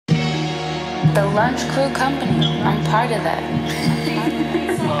The Lunch Crew Company. I'm part of that.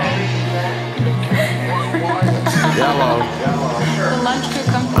 The Lunch Crew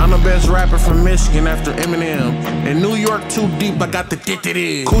Company. I'm the best rapper from Michigan after Eminem. In New York, too deep, I got the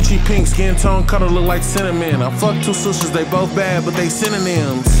it. Coochie pink, skin tone color look like cinnamon. I fucked two sisters, they both bad, but they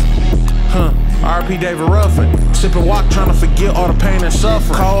synonyms. R.P. David Ruffin. Sippin' walk, tryna forget all the pain and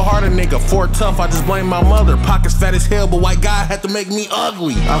suffering. Cold-hearted nigga, Fort Tough, I just blame my mother. Pockets fat as hell, but white guy had to make me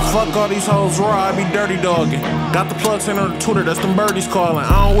ugly. I fuck all these hoes raw, I be dirty dogging. Got the plug center on the Twitter, that's them birdies calling.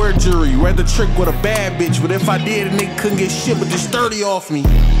 I don't wear jewelry, rather trick with a bad bitch. But if I did, a nigga couldn't get shit but just 30 off me.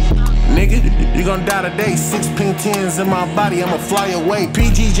 Nigga, you gon' die today. 6 pink 10s in my body, I'ma fly away.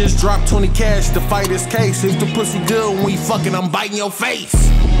 PG just dropped 20 cash to fight this case. If the pussy good when we fucking, I'm biting your face.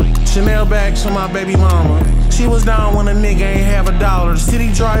 Chanel bags for my baby mama. She was down when a nigga ain't have $1. The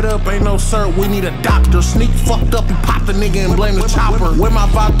city dried up, ain't no syrup, we need a doctor. Sneak fucked up, he popped the nigga and blame the chopper. With my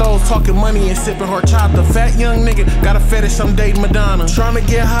vatos talking money and sipping horchata. Fat young nigga, got a fetish, I'm dating Madonna. Tryna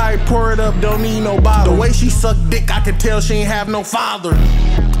get high, pour it up, don't need no bottle. The way she suck dick, I can tell she ain't have no father.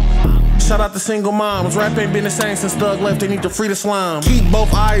 Shout out to single moms. Rap ain't been the same since Thug left, they need to free the slime. Keep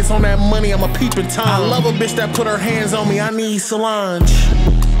both eyes on that money, I'm a peeping Tom. I love a bitch that put her hands on me, I need Solange.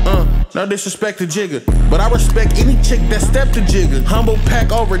 No disrespect to Jigga, but I respect any chick that step to Jigga. Humble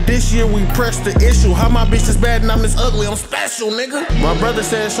pack over this year, we pressed the issue. How my bitch is bad and I'm this ugly, I'm special, nigga. My brother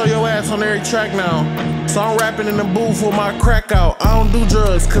said show your ass on every track now. So I'm rapping in the booth with my crack out. I don't do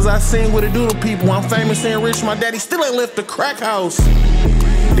drugs, cause I seen what it do to people. I'm famous and rich, my daddy still ain't left the crack house.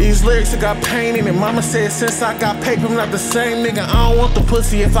 These lyrics, I got pain in it. Mama said since I got paper, I'm not the same nigga. I don't want the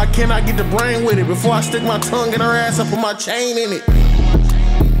pussy if I cannot get the brain with it. Before I stick my tongue in her ass, I put my chain in it.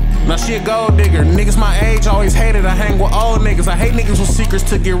 Now she a gold digger. Niggas my age always hated. I hang with old niggas. I hate niggas with secrets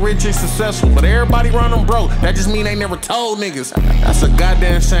to get rich and successful. But everybody run them broke. That just mean they never told niggas. That's a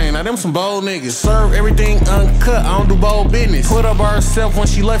goddamn shame. Now them some bold niggas. Serve everything uncut. I don't do bold business. Put up by herself when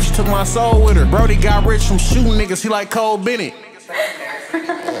she left. She took my soul with her. Brody got rich from shooting niggas. He like Cole Bennett. The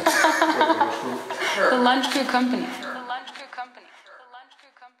Lunch Crew Company. The Lunch Crew Company. The Lunch Crew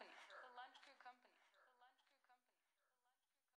Company.